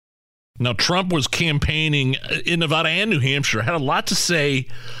Now, Trump was campaigning in Nevada and New Hampshire, had a lot to say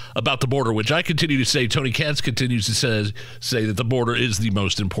about the border, which I continue to say. Tony Katz continues to say that the border is the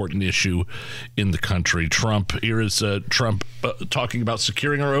most important issue in the country. Here is Trump talking about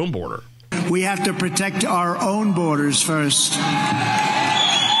securing our own border. We have to protect our own borders first.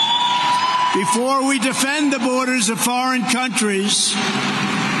 Before we defend the borders of foreign countries,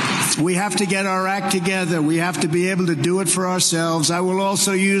 we have to get our act together. We have to be able to do it for ourselves. I will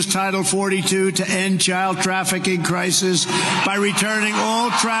also use Title 42 to end child trafficking crisis by returning all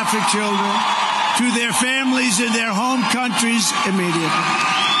trafficked children to their families in their home countries immediately.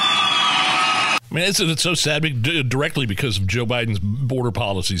 I mean, it's so sad directly because of Joe Biden's border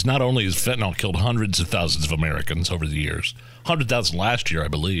policies. Not only has fentanyl killed hundreds of thousands of Americans over the years, 100,000 last year, I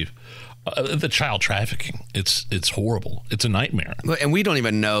believe. The child trafficking, it's horrible. It's a nightmare. And we don't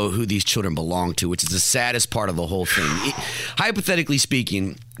even know who these children belong to, which is the saddest part of the whole thing. Hypothetically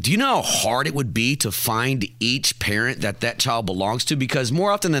speaking, do you know how hard it would be to find each parent that child belongs to? Because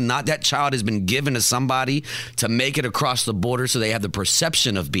more often than not, that child has been given to somebody to make it across the border so they have the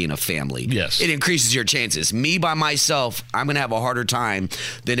perception of being a family. Yes. It increases your chances. Me by myself, I'm going to have a harder time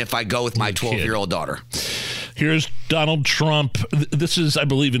than if I go with my 12-year-old daughter. Here's Donald Trump. This is, I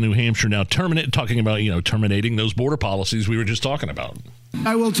believe, in New Hampshire now, talking about, terminating those border policies we were just talking about.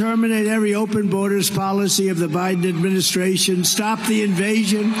 I will terminate every open borders policy of the Biden administration, stop the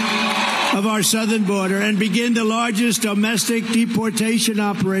invasion of our southern border, and begin the largest domestic deportation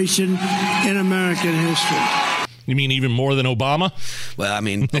operation in American history. You mean even more than Obama? Well, I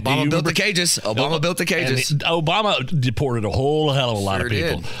mean, Obama built the cages. Obama deported a whole hell of a lot of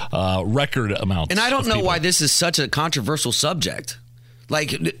people. Record amounts. And I don't know people. why this is such a controversial subject.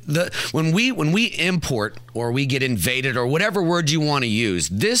 Like when we import or we get invaded or whatever word you want to use,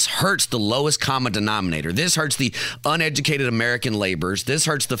 this hurts the lowest common denominator. This hurts the uneducated American laborers. This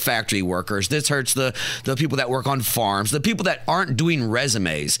hurts the factory workers. This hurts the people that work on farms, the people that aren't doing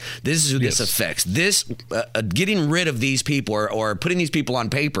resumes. This is who this affects. This getting rid of these people or putting these people on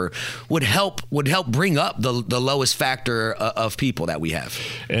paper would help bring up the lowest factor of people that we have.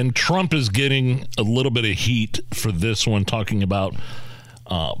 And Trump is getting a little bit of heat for this one, talking about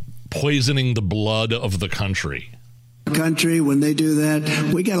poisoning the blood of the country. When they do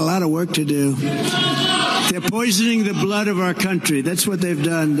that, we got a lot of work to do. They're poisoning the blood of our country. That's what they've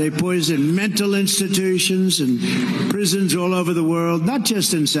done. They poison mental institutions and prisons all over the world, not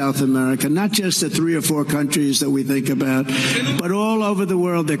just in South America, not just the 3 or 4 countries that we think about, but all over the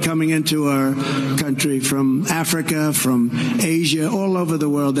world. They're coming into our country from Africa, from Asia, all over the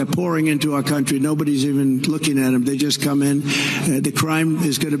world. They're pouring into our country. Nobody's even looking at them. They just come in. The crime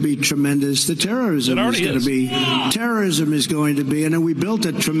is going to be tremendous. The terrorism is going to be. Terrorism is going to be. And we built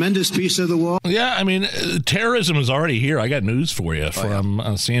a tremendous piece of the wall. Yeah, I mean, terrorism is already here. I got news for you.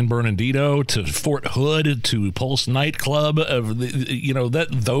 From San Bernardino to Fort Hood to Pulse nightclub,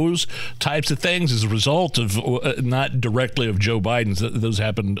 those types of things as a result of not directly of Joe Biden's. Those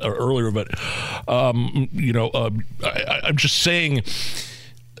happened earlier, but I'm just saying.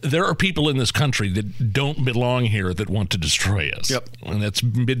 There are people in this country that don't belong here that want to destroy us. Yep. And that's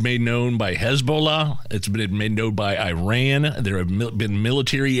been made known by Hezbollah. It's been made known by Iran. There have been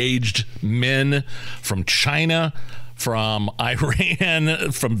military-aged men from China, from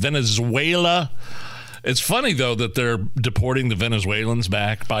Iran, from Venezuela. It's funny, though, that they're deporting the Venezuelans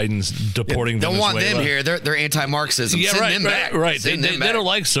back. Biden's deporting Venezuela. Don't want them here. They're anti-Marxism. Yeah, send them back. Right. They don't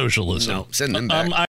like socialism. No, send them back.